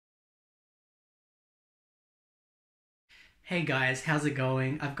Hey guys, how's it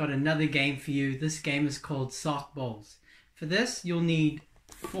going? I've got another game for you. This game is called Sock Balls. For this, you'll need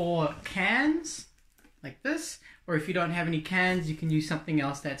 4 cans, like this. Or if you don't have any cans, you can use something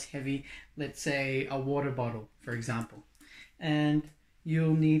else that's heavy. Let's say a water bottle, for example. And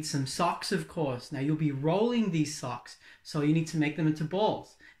you'll need some socks, of course. Now you'll be rolling these socks, so you need to make them into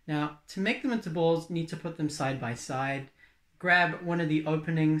balls. Now, to make them into balls, you need to put them side by side. Grab one of the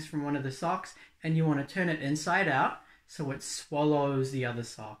openings from one of the socks, and you want to turn it inside out so it swallows the other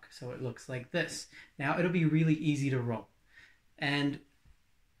sock. So it looks like this. Now it'll be really easy to roll. And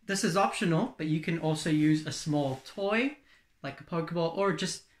this is optional, but you can also use a small toy, like a Pokeball, or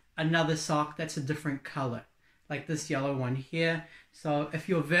just another sock that's a different color, like this yellow one here. So if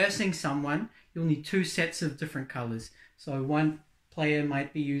you're versing someone, you'll need 2 sets of different colors. So one player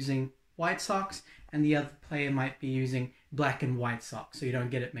might be using white socks, and the other player might be using black and white socks, so you don't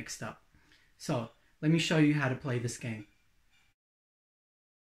get it mixed up. So let me show you how to play this game.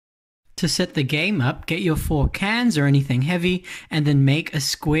 To set the game up, get your 4 cans or anything heavy and then make a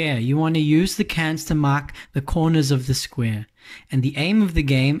square. You want to use the cans to mark the corners of the square. And the aim of the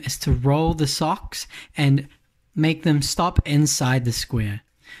game is to roll the socks and make them stop inside the square.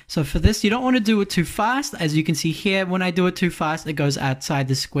 So for this, you don't want to do it too fast. As you can see here, when I do it too fast, it goes outside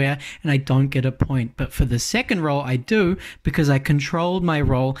the square and I don't get a point. But for the second roll, I do, because I controlled my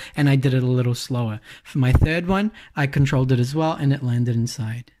roll and I did it a little slower. For my third one, I controlled it as well and it landed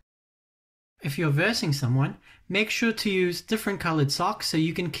inside. If you're versing someone, make sure to use different colored socks so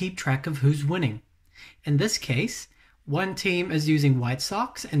you can keep track of who's winning. In this case, one team is using white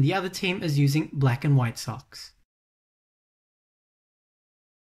socks and the other team is using black and white socks.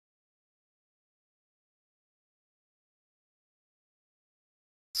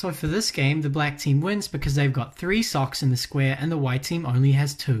 So for this game, the black team wins because they've got 3 socks in the square and the white team only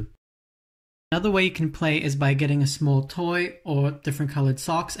has 2. Another way you can play is by getting a small toy or different colored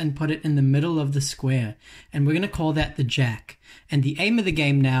socks and put it in the middle of the square. And we're going to call that the jack. And the aim of the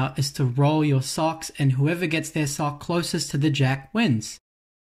game now is to roll your socks, and whoever gets their sock closest to the jack wins.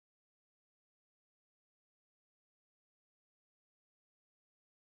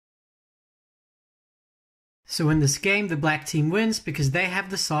 So in this game, the black team wins because they have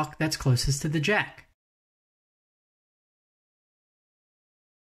the sock that's closest to the jack.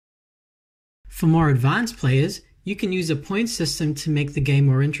 For more advanced players, you can use a point system to make the game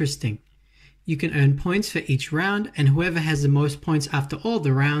more interesting. You can earn points for each round, and whoever has the most points after all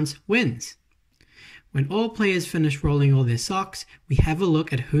the rounds wins. When all players finish rolling all their socks, we have a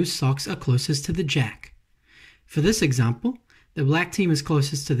look at whose socks are closest to the jack. For this example, the black team is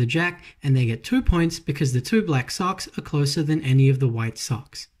closest to the jack and they get 2 points because the 2 black socks are closer than any of the white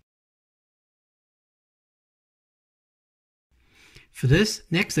socks. For this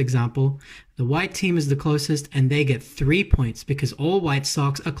next example, the white team is the closest and they get 3 points because all white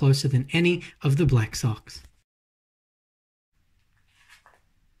socks are closer than any of the black socks.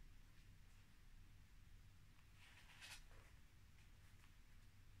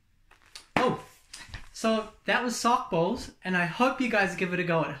 So that was Sock Balls, and I hope you guys give it a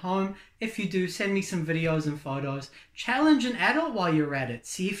go at home. If you do, send me some videos and photos. Challenge an adult while you're at it.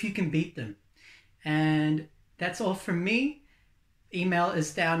 See if you can beat them. And that's all from me. Email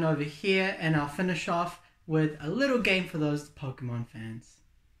is down over here, and I'll finish off with a little game for those Pokemon fans.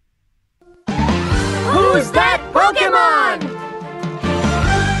 Who's that Pokemon?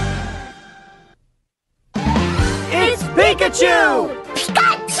 It's Pikachu!